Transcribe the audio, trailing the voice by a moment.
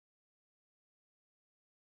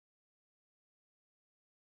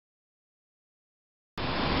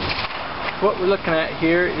what we're looking at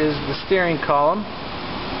here is the steering column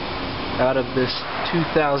out of this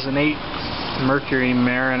 2008 Mercury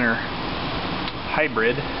Mariner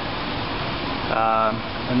hybrid,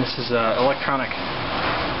 and this is an electronic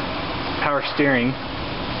power steering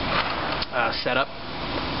setup.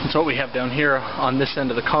 And so what we have down here on this end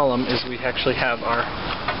of the column is we actually have our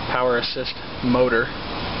power assist motor,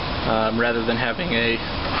 rather than having a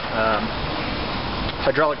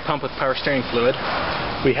hydraulic pump with power steering fluid.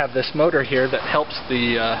 We have this motor here that helps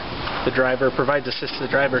the driver, provides assist to the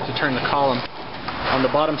driver to turn the column. On the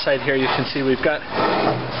bottom side here you can see we've got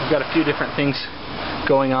a few different things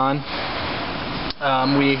going on.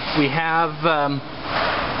 We have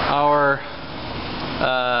our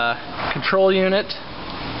control unit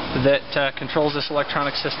that controls this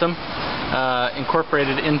electronic system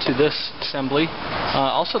incorporated into this assembly.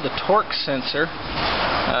 Also the torque sensor,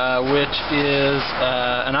 which is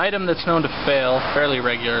an item that's known to fail fairly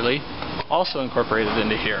regularly, also incorporated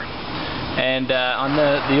into here. And on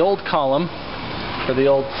the old column, for the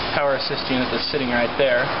old power assist unit that's sitting right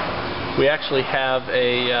there, we actually have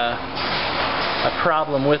a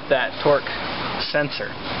problem with that torque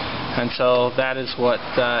sensor, and so that is what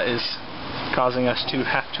is causing us to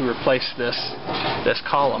have to replace this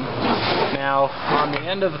column. Now on the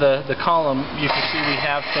end of the column you can see we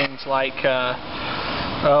have things like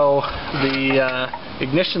the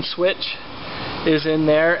ignition switch is in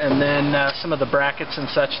there, and then some of the brackets and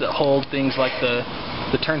such that hold things like the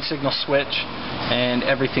turn signal switch and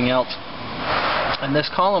everything else. And this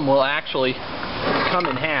column will actually come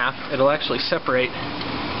in half. It'll actually separate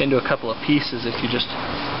into a couple of pieces if you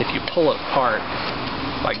pull it apart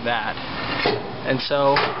like that. And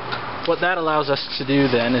so what that allows us to do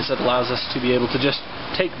then is it allows us to be able to just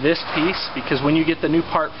take this piece, because when you get the new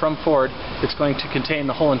part from Ford, it's going to contain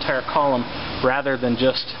the whole entire column rather than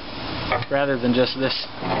just this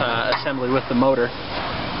assembly with the motor.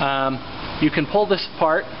 You can pull this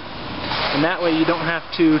apart, and that way you don't have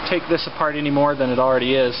to take this apart any more than it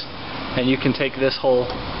already is, and you can take this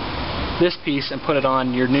piece and put it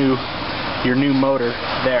on your new motor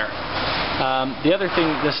there. The other thing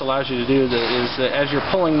this allows you to do is that as you're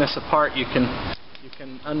pulling this apart, you can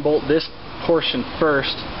unbolt this portion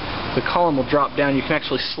first. The column will drop down. You can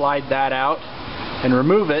actually slide that out and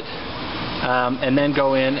remove it, and then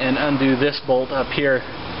go in and undo this bolt up here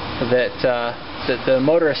that the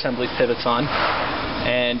motor assembly pivots on.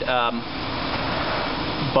 And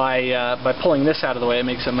by pulling this out of the way, it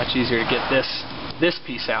makes it much easier to get this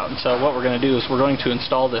piece out. And so what we're going to do is we're going to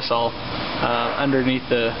install this all back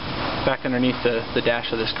underneath the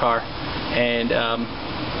dash of this car, and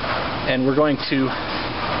we're going to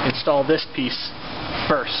install this piece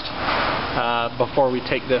first before we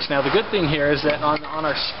take this. Now the good thing here is that on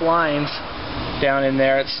our splines down in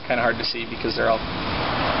there, it's kind of hard to see because they're all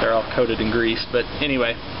coated in grease, but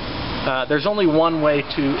anyway, there's only one way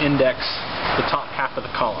to index the top half of the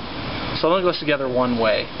column. So it only goes together one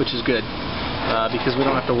way, which is good, because we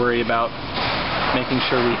don't have to worry about making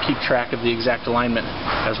sure we keep track of the exact alignment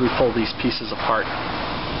as we pull these pieces apart.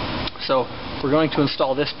 So we're going to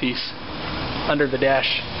install this piece under the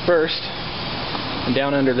dash first, and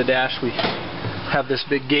down under the dash we have this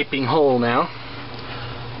big gaping hole now.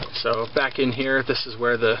 So back in here, this is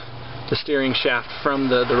where the steering shaft from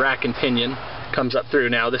the rack and pinion comes up through.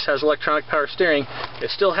 Now this has electronic power steering. It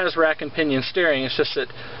still has rack and pinion steering. It's just that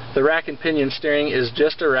the rack and pinion steering is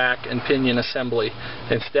just a rack and pinion assembly.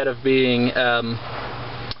 Instead of having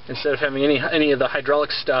any of the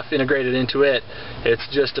hydraulic stuff integrated into it, it's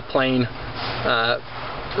just a plain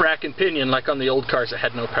rack and pinion like on the old cars that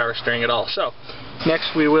had no power steering at all. So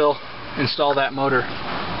next we will install that motor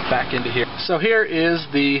back into here. So here is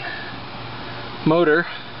the motor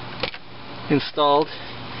installed.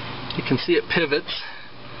 You can see it pivots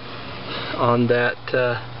on that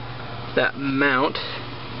mount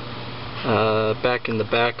back in the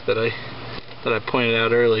back that I pointed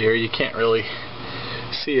out earlier. You can't really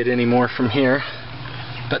see it anymore from here,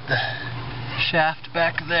 but the shaft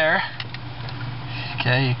back there,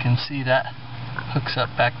 okay, you can see that hooks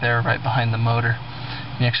up back there right behind the motor.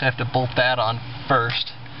 You actually have to bolt that on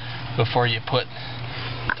first before you put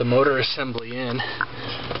the motor assembly in.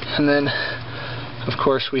 And then of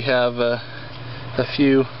course we have a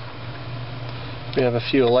few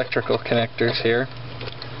electrical connectors here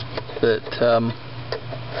that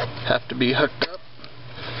have to be hooked up.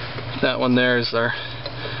 That one there is our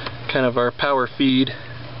power feed,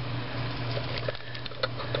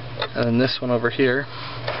 and this one over here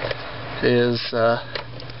is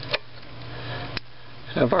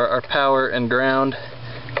have our power and ground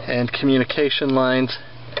and communication lines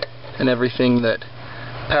and everything that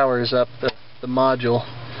powers up the module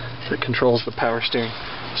that controls the power steering.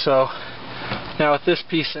 So now with this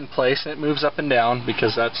piece in place, it moves up and down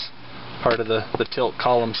because that's part of the tilt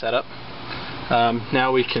column setup.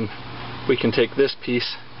 Now we can take this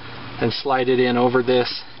piece and slide it in over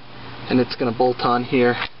this, and it's going to bolt on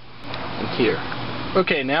here and here.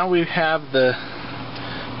 Okay, now we have the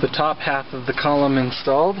top half of the column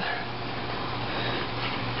installed.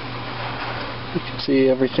 You can see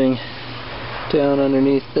everything down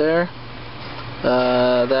underneath there.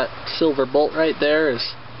 That silver bolt right there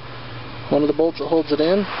is one of the bolts that holds it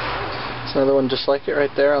in. There's another one just like it right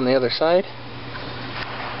there on the other side.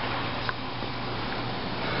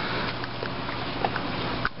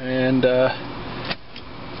 And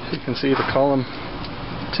you can see the column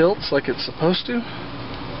tilts like it's supposed to.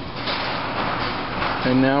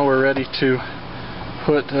 And now we're ready to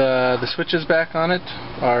put the switches back on it,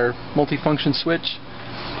 our multifunction switch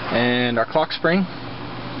and our clock spring,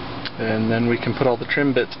 and then we can put all the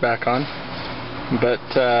trim bits back on. But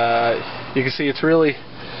you can see it's really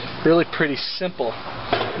pretty simple.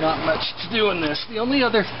 Not much to do in this. The only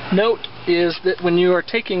other note is that when you are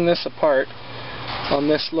taking this apart, on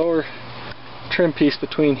this lower trim piece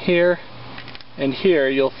between here and here,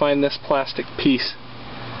 you'll find this plastic piece,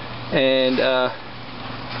 and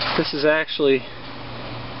this is actually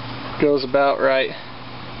goes about right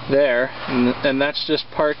there, and that's just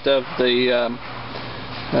part of the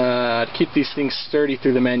to keep these things sturdy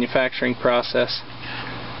through the manufacturing process.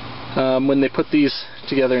 When they put these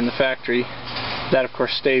together in the factory, that of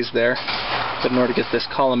course stays there, but in order to get this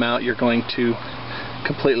column out, you're going to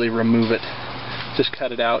completely remove it. Just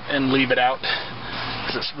cut it out and leave it out,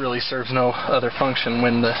 because this really serves no other function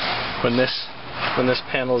when this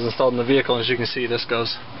panel is installed in the vehicle. As you can see, this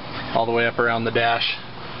goes all the way up around the dash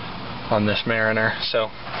on this Mariner. So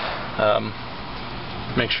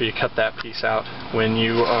make sure you cut that piece out when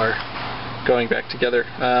you are going back together.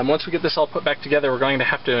 Once we get this all put back together, we're going to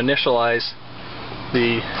have to initialize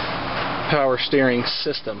the power steering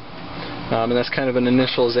system. And that's kind of an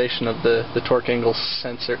initialization of the torque angle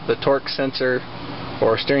sensor, the torque sensor,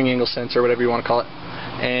 or steering angle sensor, whatever you want to call it.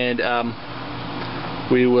 And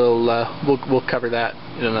we'll cover that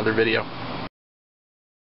in another video.